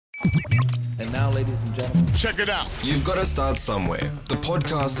And now, ladies and gentlemen, check it out. You've Got to Start Somewhere, the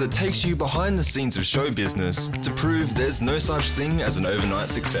podcast that takes you behind the scenes of show business to prove there's no such thing as an overnight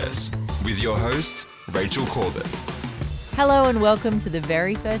success. With your host, Rachel Corbett. Hello and welcome to the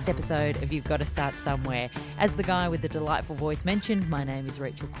very first episode of You've Got to Start Somewhere. As the guy with the delightful voice mentioned, my name is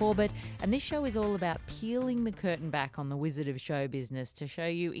Rachel Corbett, and this show is all about peeling the curtain back on the wizard of show business to show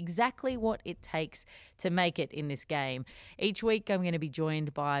you exactly what it takes to make it in this game. Each week I'm going to be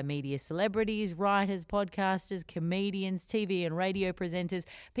joined by media celebrities, writers, podcasters, comedians, TV and radio presenters,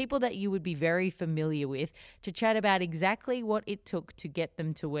 people that you would be very familiar with, to chat about exactly what it took to get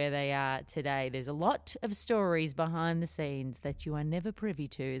them to where they are today. There's a lot of stories behind the scenes that you are never privy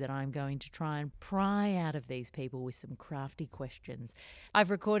to that I'm going to try and pry out of these people with some crafty questions. I've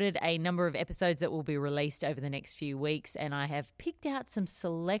recorded a number of episodes that will be released over the next few weeks, and I have picked out some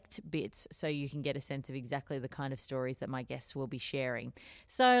select bits so you can get a sense of exactly the kind of stories that my guests will be sharing.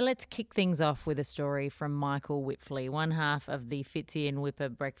 So let's kick things off with a story from Michael Whitfley, one half of the Fitzy and Whipper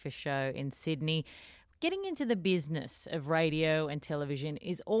breakfast show in Sydney. Getting into the business of radio and television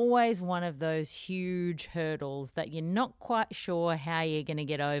is always one of those huge hurdles that you're not quite sure how you're going to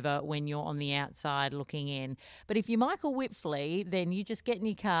get over when you're on the outside looking in. But if you're Michael Whitfley, then you just get in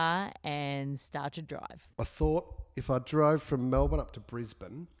your car and start to drive. I thought if I drove from Melbourne up to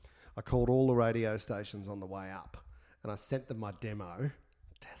Brisbane, I called all the radio stations on the way up and I sent them my demo.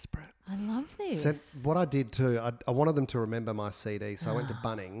 Desperate. I love this. What I did too, I wanted them to remember my CD, so I went to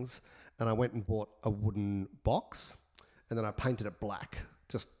Bunnings and I went and bought a wooden box and then I painted it black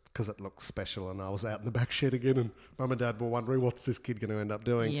just because it looked special, and I was out in the back shed again and Mum and Dad were wondering what's this kid going to end up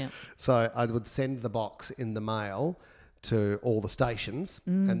doing. Yeah. So I would send the box in the mail to all the stations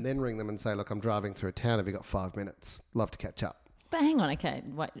and then ring them and say, look, I'm driving through town. Have you got 5 minutes? Love to catch up. But hang on, okay,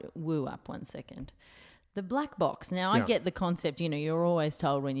 wait, woo up 1 second. The black box. Now, I get the concept, you're always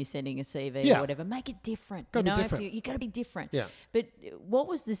told when you're sending a CV or whatever, make it different. Gotta be different. You got to be different. Yeah. But what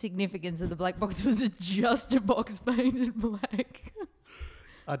was the significance of the black box? Was it just a box painted black?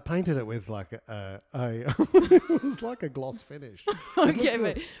 I'd painted it with like it was like a gloss finish.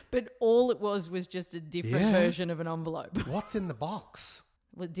 Okay, but all it was just a different version of an envelope. What's in the box?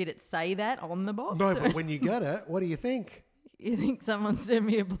 Well, did it say that on the box? No, but when you get it, what do you think? You think someone sent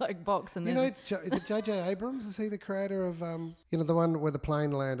me a black box and then... is it J.J. Abrams? Is he the creator of, the one where the plane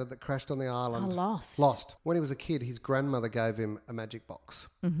landed that crashed on the island? Lost. When he was a kid, his grandmother gave him a magic box.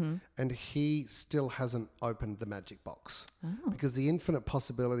 Mm-hmm. And he still hasn't opened the magic box. Oh. Because the infinite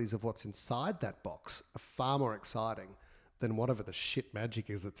possibilities of what's inside that box are far more exciting than whatever the shit magic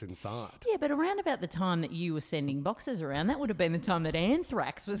is that's inside. Yeah, but around about the time that you were sending boxes around, that would have been the time that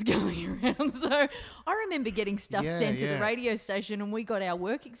anthrax was going around. So I remember getting stuff sent to the radio station and we got our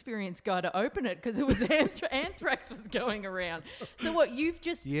work experience guy to open it because it was anthrax was going around. So what, you've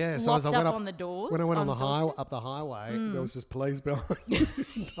just locked up on the doors? When I went up the highway, there was this police behind me the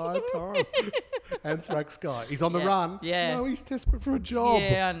entire time. Anthrax guy. He's on the run. Yeah. No, he's desperate for a job.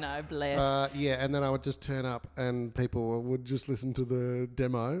 Yeah, I know, bless. And then I would just turn up and people would just listen to the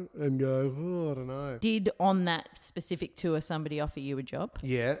demo and go, I don't know. Did on that specific tour somebody offer you a job?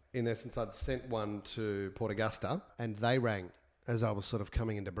 Yeah. In essence, I'd sent one to Port Augusta and they rang as I was sort of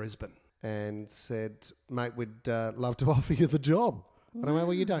coming into Brisbane and said, mate, we'd love to offer you the job. And I went,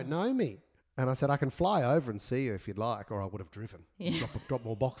 well, you don't know me. And I said, I can fly over and see you if you'd like, or I would have driven. Yeah. Drop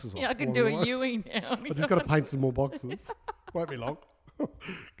more boxes off. Yeah, I can do a Yui now. I just got to paint some more boxes. Won't be long.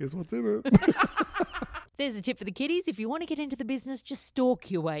 Guess what's in it? There's a tip for the kiddies. If you want to get into the business, just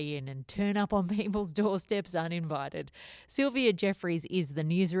stalk your way in and turn up on people's doorsteps uninvited. Sylvia Jeffries is the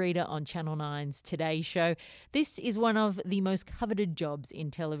newsreader on Channel 9's Today Show. This is one of the most coveted jobs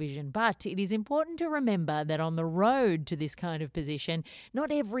in television, but it is important to remember that on the road to this kind of position,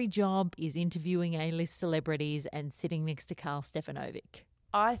 not every job is interviewing A-list celebrities and sitting next to Carl Stefanovic.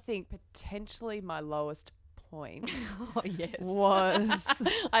 I think potentially my lowest point was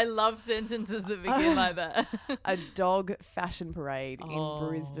I love sentences that begin like that. A dog fashion parade in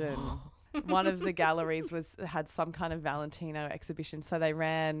Brisbane. One of the galleries had some kind of Valentino exhibition, so they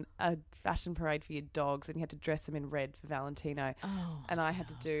ran a fashion parade for your dogs and you had to dress them in red for Valentino. And I had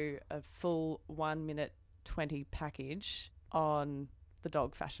to do a full 1 minute 20 package on the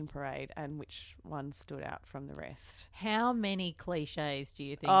dog fashion parade and which one stood out from the rest. How many cliches do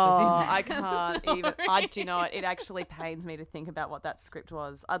you think was in that? I can't even. Do you know what? It actually pains me to think about what that script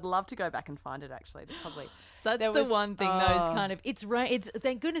was. I'd love to go back and find it actually. That's the one thing. Those kind of it's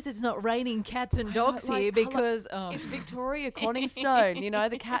thank goodness it's not raining cats and dogs here because it's Victoria Coningstone,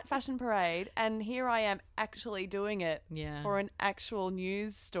 the cat fashion parade, and here I am actually doing it for an actual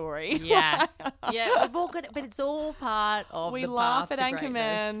news story. Yeah, yeah. We've all got it, but it's all part of. We the laugh path at to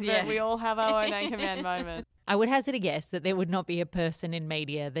Anchorman, greatness. but we all have our own Anchorman moment. I would hazard a guess that there would not be a person in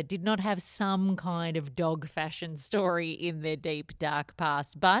media that did not have some kind of dog fashion story in their deep, dark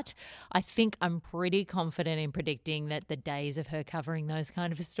past. But I think I'm pretty confident in predicting that the days of her covering those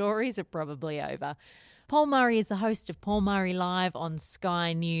kind of stories are probably over. Paul Murray is the host of Paul Murray Live on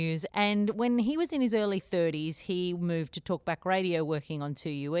Sky News, and when he was in his early 30s, he moved to Talkback Radio working on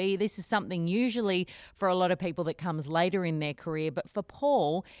 2UE. This is something usually for a lot of people that comes later in their career, but for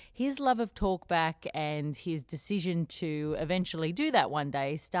Paul, his love of Talkback and his decision to eventually do that one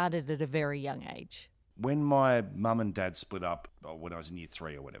day started at a very young age. When my mum and dad split up, when I was in year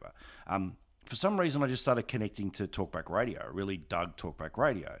 3 or whatever, for some reason I just started connecting to Talkback Radio. I really dug Talkback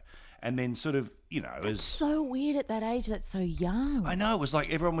Radio. And then sort of, That's so weird at that age. That's so young. I know. It was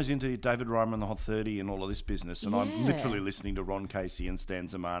like everyone was into David Reimer and the Hot 30 and all of this business. And I'm literally listening to Ron Casey and Stan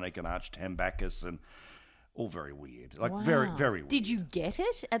Zemanek and Arch Tambakis and all very weird. Very, very weird. Did you get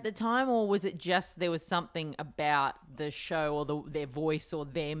it at the time, or was it just there was something about the show or their voice or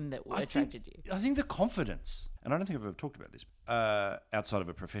them that attracted you? I think the confidence, and I don't think I've ever talked about this outside of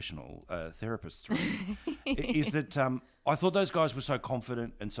a professional therapist's room, is that I thought those guys were so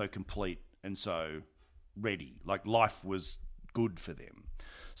confident and so complete and so ready. Like life was good for them.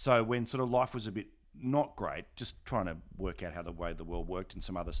 So when sort of life was a bit not great, just trying to work out how the way the world worked and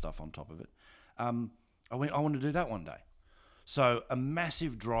some other stuff on top of it, I want to do that one day. So a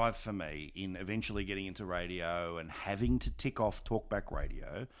massive drive for me in eventually getting into radio and having to tick off Talkback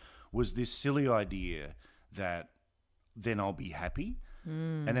Radio was this silly idea that then I'll be happy.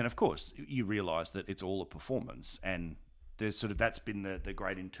 And then, of course, you realise that it's all a performance. And there's sort of that's been the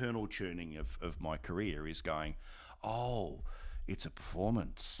great internal tuning of my career is going, oh, it's a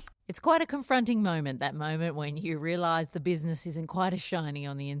performance. It's quite a confronting moment, that moment when you realise the business isn't quite as shiny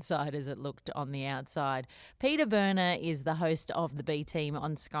on the inside as it looked on the outside. Peter Berner is the host of the B Team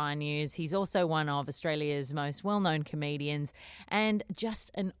on Sky News. He's also one of Australia's most well-known comedians and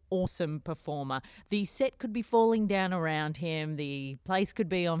just an awesome performer. The set could be falling down around him, the place could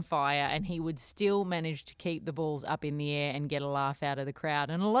be on fire, and he would still manage to keep the balls up in the air and get a laugh out of the crowd.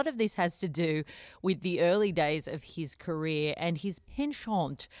 And a lot of this has to do with the early days of his career and his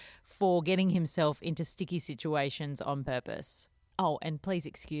penchant for getting himself into sticky situations on purpose. Oh, and please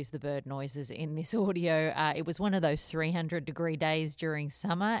excuse the bird noises in this audio. It was one of those 300-degree days during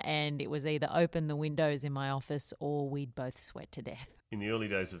summer, and it was either open the windows in my office or we'd both sweat to death. In the early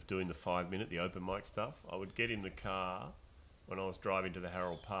days of doing the 5-minute, the open mic stuff, I would get in the car when I was driving to the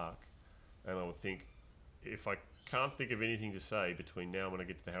Harold Park, and I would think, if I can't think of anything to say between now and when I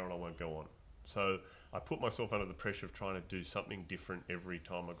get to the Harold, I won't go on. So I put myself under the pressure of trying to do something different every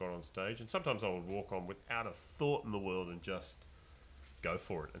time I got on stage. And sometimes I would walk on without a thought in the world and just go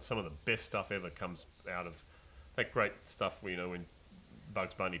for it. And some of the best stuff ever comes out of that great stuff, when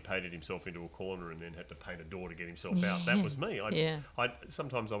Bugs Bunny painted himself into a corner and then had to paint a door to get himself out. That was me.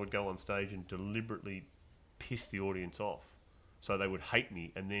 Sometimes I would go on stage and deliberately piss the audience off so they would hate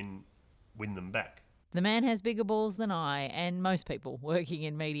me and then win them back. The man has bigger balls than I and most people working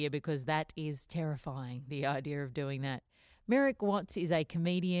in media because that is terrifying, the idea of doing that. Merrick Watts is a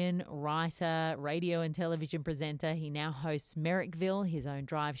comedian, writer, radio and television presenter. He now hosts Merrickville, his own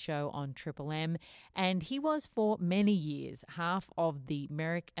drive show on Triple M, and he was for many years half of the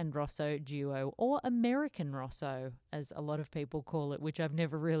Merrick and Rosso duo, or American Rosso, as a lot of people call it, which I've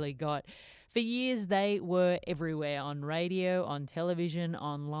never really got. For years, they were everywhere on radio, on television,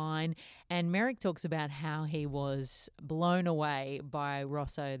 online, and Merrick talks about how he was blown away by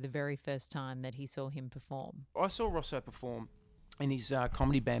Rosso the very first time that he saw him perform. I saw Rosso perform in his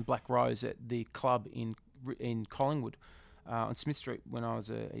comedy band Black Rose at the club in Collingwood on Smith Street when I was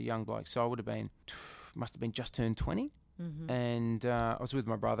a young bloke. So I must have been just turned 20, and I was with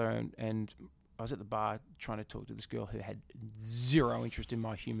my brother and I was at the bar trying to talk to this girl who had zero interest in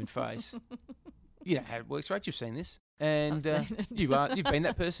my human face. You know how it works, right? You've seen this. And you've been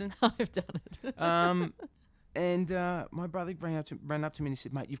that person. I've done it. And my brother ran up to me and he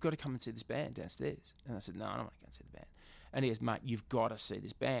said, "Mate, you've got to come and see this band downstairs." And I said, "No, I'm not going to see the band." And he goes, "Mate, you've got to see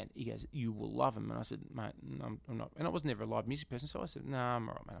this band." He goes, "You will love them." And I said, "Mate, I'm not." And I was never a live music person, so I said, "No, I'm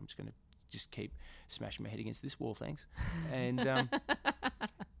all right, mate. I'm just going to keep smashing my head against this wall, thanks." And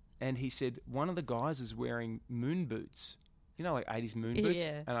and he said, "One of the guys is wearing moon boots, like 80s moon boots."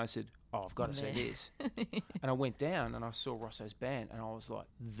 Yeah. And I said, "Oh, I've got to see this." And I went down and I saw Rosso's band and I was like,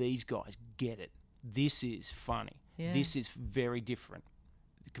 these guys get it. this is funny. Yeah. This is very different.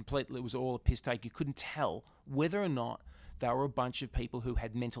 Completely, it was all a piss take. You couldn't tell whether or not they were a bunch of people who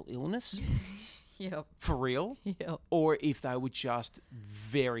had mental illness, Yep. for real, Yep. or if they were just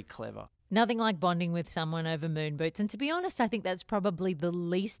very clever. Nothing like bonding with someone over moon boots. And to be honest, I think that's probably the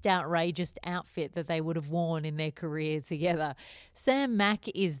least outrageous outfit that they would have worn in their career together. Sam Mack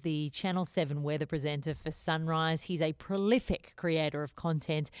is the Channel 7 weather presenter for Sunrise. He's a prolific creator of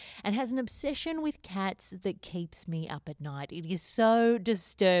content and has an obsession with cats that keeps me up at night. It is so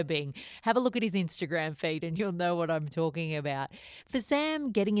disturbing. Have a look at his Instagram feed and you'll know what I'm talking about. For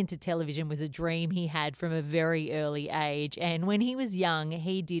Sam, getting into television was a dream he had from a very early age. And when he was young,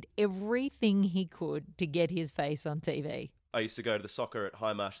 he did everything he could to get his face on TV. I used to go to the soccer at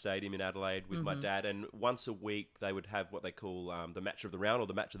Highmarsh Stadium in Adelaide with my dad, and once a week they would have what they call the match of the round or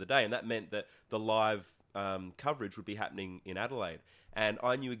the match of the day, and that meant that the live coverage would be happening in Adelaide. And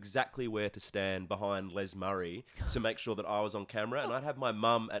I knew exactly where to stand behind Les Murray to make sure that I was on camera, and I'd have my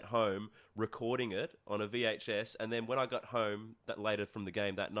mum at home recording it on a VHS, and then when I got home later from the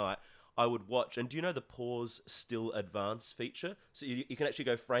game that night, I would watch, and do you know the pause still advance feature? So you can actually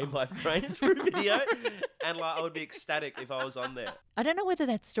go frame by frame through video, and like I would be ecstatic if I was on there. I don't know whether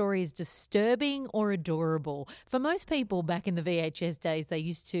that story is disturbing or adorable. For most people back in the VHS days, they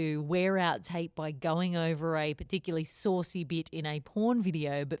used to wear out tape by going over a particularly saucy bit in a porn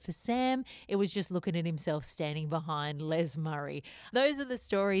video. But for Sam, it was just looking at himself standing behind Les Murray. Those are the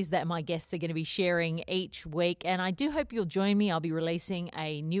stories that my guests are going to be sharing each week. And I do hope you'll join me. I'll be releasing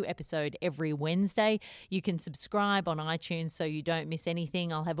a new episode every Wednesday. You can subscribe on iTunes so you don't miss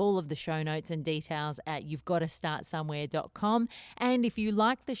anything. I'll have all of the show notes and details at you'vegottostartsomewhere.com. And if you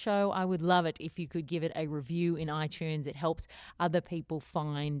like the show, I would love it if you could give it a review in iTunes. It helps other people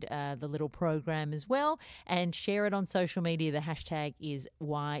find the little program as well. And share it on social media. The hashtag is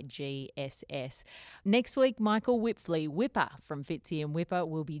YGSS. Next week, Michael Whipfley, Whipper from Fitzy and Whipper,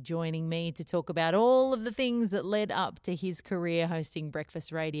 will be joining me to talk about all of the things that led up to his career hosting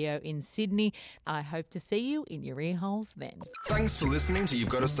breakfast radio in Sydney. I hope to see you in your ear holes then. Thanks for listening to You've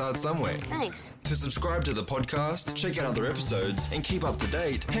Got to Start Somewhere. Thanks. To subscribe to the podcast, check out other episodes, and keep up to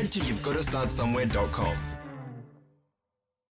date, head to you'vegottostartsomewhere.com.